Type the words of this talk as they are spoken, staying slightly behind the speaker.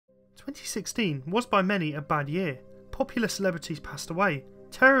2016 was by many a bad year. Popular celebrities passed away.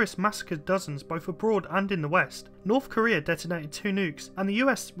 Terrorists massacred dozens both abroad and in the West. North Korea detonated 2 nukes, and the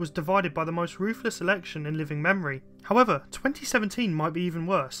US was divided by the most ruthless election in living memory. However, 2017 might be even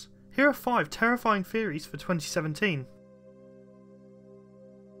worse. Here are 5 terrifying theories for 2017.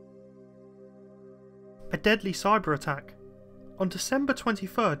 A deadly cyber attack. On December 23,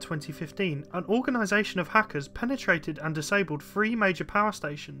 2015, an organisation of hackers penetrated and disabled 3 major power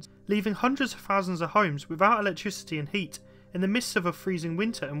stations, leaving hundreds of thousands of homes without electricity and heat in the midst of a freezing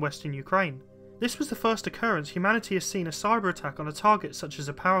winter in western Ukraine. This was the first occurrence humanity has seen a cyber attack on a target such as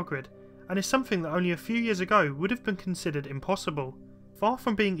a power grid, and is something that only a few years ago would have been considered impossible. Far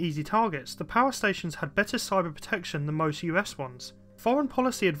from being easy targets, the power stations had better cyber protection than most US ones. Foreign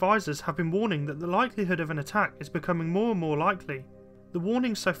policy advisors have been warning that the likelihood of an attack is becoming more and more likely. The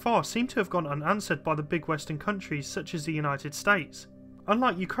warnings so far seem to have gone unanswered by the big western countries such as the United States.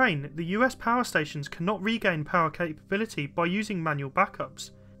 Unlike Ukraine, the US power stations cannot regain power capability by using manual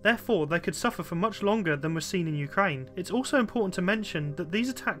backups. Therefore, they could suffer for much longer than was seen in Ukraine. It's also important to mention that these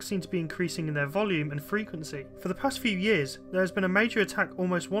attacks seem to be increasing in their volume and frequency. For the past few years, there has been a major attack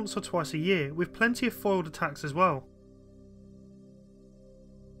almost once or twice a year, with plenty of foiled attacks as well.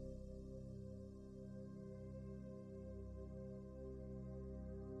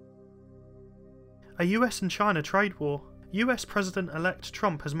 A US and China trade war. US President-elect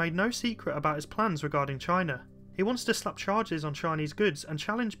Trump has made no secret about his plans regarding China. He wants to slap charges on Chinese goods and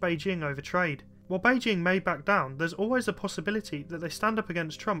challenge Beijing over trade. While Beijing may back down, there's always a possibility that they stand up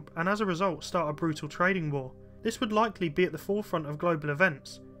against Trump and as a result start a brutal trading war. This would likely be at the forefront of global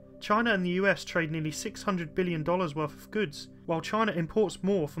events. China and the US trade nearly $600 billion worth of goods, while China imports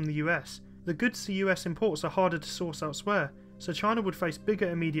more from the US. The goods the US imports are harder to source elsewhere, so China would face bigger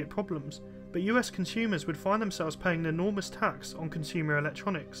immediate problems, but US consumers would find themselves paying an enormous tax on consumer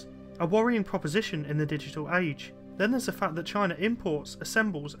electronics. A worrying proposition in the digital age. Then there's the fact that China imports,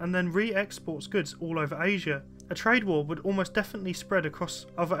 assembles and then re-exports goods all over Asia. A trade war would almost definitely spread across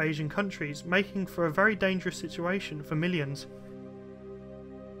other Asian countries, making for a very dangerous situation for millions.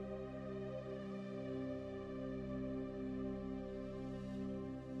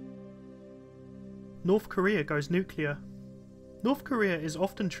 North Korea goes nuclear. North Korea is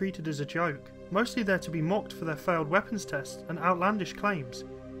often treated as a joke, mostly there to be mocked for their failed weapons tests and outlandish claims.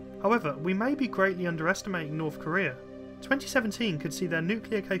 However, we may be greatly underestimating North Korea. 2017 could see their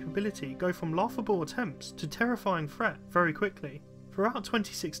nuclear capability go from laughable attempts to terrifying threat very quickly. Throughout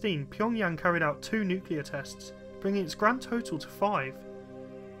 2016, Pyongyang carried out 2 nuclear tests, bringing its grand total to 5.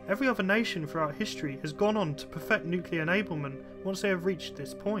 Every other nation throughout history has gone on to perfect nuclear enablement once they have reached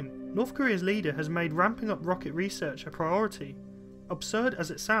this point. North Korea's leader has made ramping up rocket research a priority. Absurd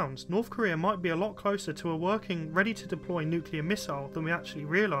as it sounds, North Korea might be a lot closer to a working, ready-to-deploy nuclear missile than we actually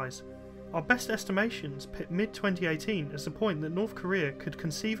realise. Our best estimations put mid-2018 as the point that North Korea could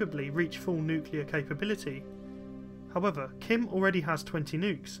conceivably reach full nuclear capability. However, Kim already has 20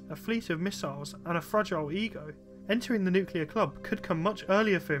 nukes, a fleet of missiles, and a fragile ego. Entering the nuclear club could come much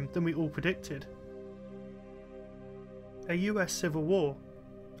earlier for him than we all predicted. A US civil war.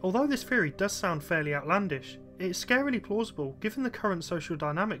 Although this theory does sound fairly outlandish, it is scarily plausible given the current social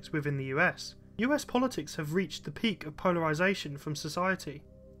dynamics within the US. US politics have reached the peak of polarisation from society.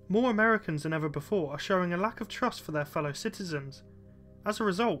 More Americans than ever before are showing a lack of trust for their fellow citizens. As a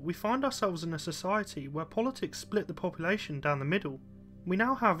result, we find ourselves in a society where politics split the population down the middle. We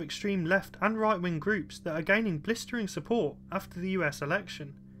now have extreme left and right-wing groups that are gaining blistering support after the US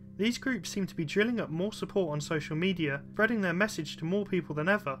election. These groups seem to be drilling up more support on social media, spreading their message to more people than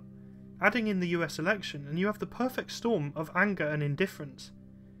ever. Adding in the US election and you have the perfect storm of anger and indifference.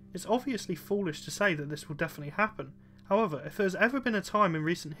 It's obviously foolish to say that this will definitely happen. However, if there has ever been a time in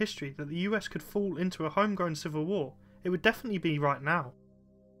recent history that the US could fall into a homegrown civil war, it would definitely be right now.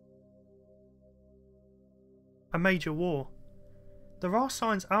 A major war. There are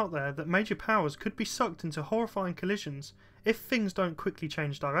signs out there that major powers could be sucked into horrifying collisions if things don't quickly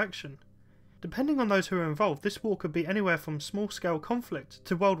change direction. Depending on those who are involved, this war could be anywhere from small-scale conflict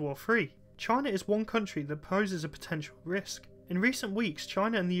to World War III. China is one country that poses a potential risk. In recent weeks,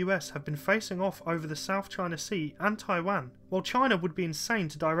 China and the US have been facing off over the South China Sea and Taiwan. While China would be insane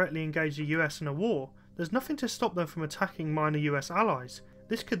to directly engage the US in a war, there's nothing to stop them from attacking minor US allies.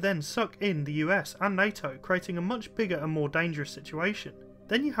 This could then suck in the US and NATO, creating a much bigger and more dangerous situation.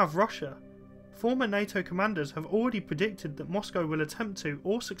 Then you have Russia. Former NATO commanders have already predicted that Moscow will attempt to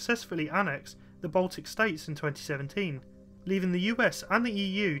or successfully annex the Baltic states in 2017, leaving the US and the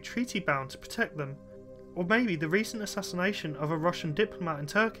EU treaty-bound to protect them. Or maybe the recent assassination of a Russian diplomat in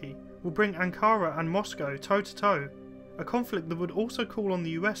Turkey will bring Ankara and Moscow toe-to-toe. a conflict that would also call on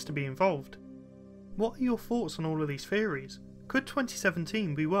the US to be involved. What are your thoughts on all of these theories? Could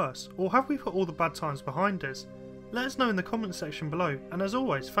 2017 be worse, or have we put all the bad times behind us? Let us know in the comments section below, and as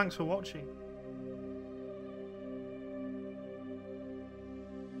always, thanks for watching.